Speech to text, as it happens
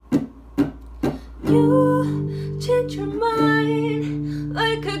You change your mind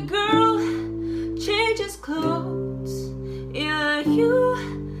like a girl changes clothes. Yeah, you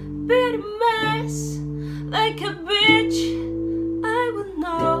been a mess like a bitch, I will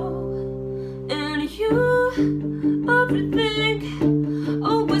know. And you overthink,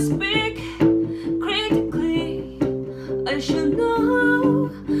 always speak critically. I should know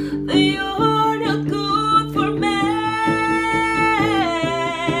that you're not good for me.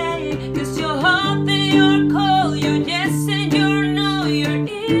 'Cause you're hot, then you're cold, you're yes and you're no, you're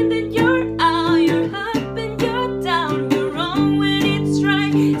in, then you're out, you're up and you're down, you're wrong when it's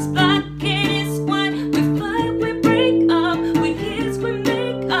right, it's black and it's white, we fight, we break up, we kiss, we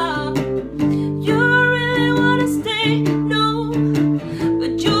make up. You really wanna stay, no,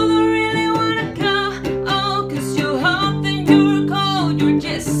 but you don't really wanna go. Oh, 'cause you're hot, then you're cold, you're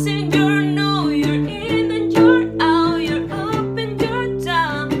yes and you're no, you're in and you're out, you're up and you're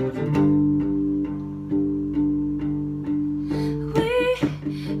down. We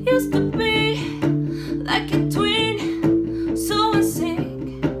used to be like a twin, so in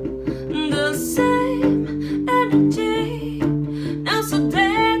sync, the same energy, now so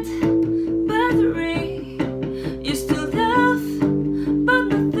dead battery. You still love, but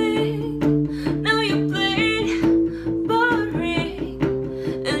nothing. Now you're plain boring,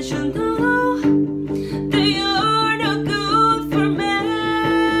 and you know that you're not good for me.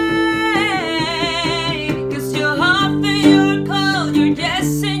 'Cause you're hot, then you're cold, you're yes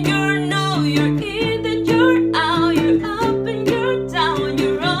and you're no, you're in, then you're out, you're up and you're down,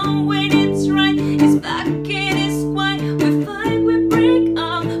 you're wrong when it's right, it's black and it's white, we fight, we break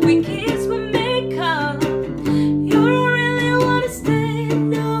up, we kiss, we make up. You don't really wanna stay,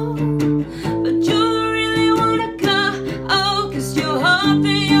 no, but you don't really wanna go. Oh, 'cause you're hot,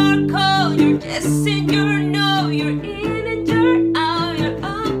 then you're cold, you're yes and you're no, you're in and you're out, you're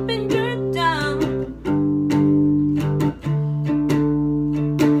up and you're down.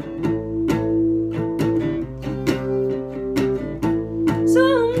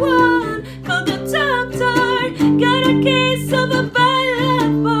 Someone called the doctor, got a case of a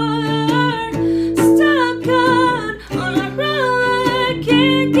bipolar, stuck on a run,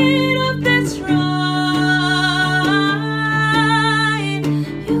 can't get off this ride.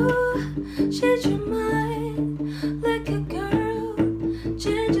 You change your mind like a girl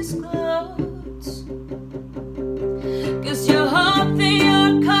changes clothes. 'Cause you're hot, then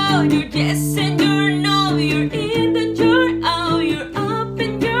you're cold, you're yes and you're no, you're in, then you're out, you're up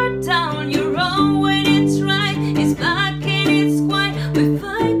and you're down, you're wrong when it's right, it's black and it's white, we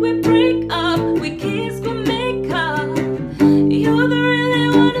fight, we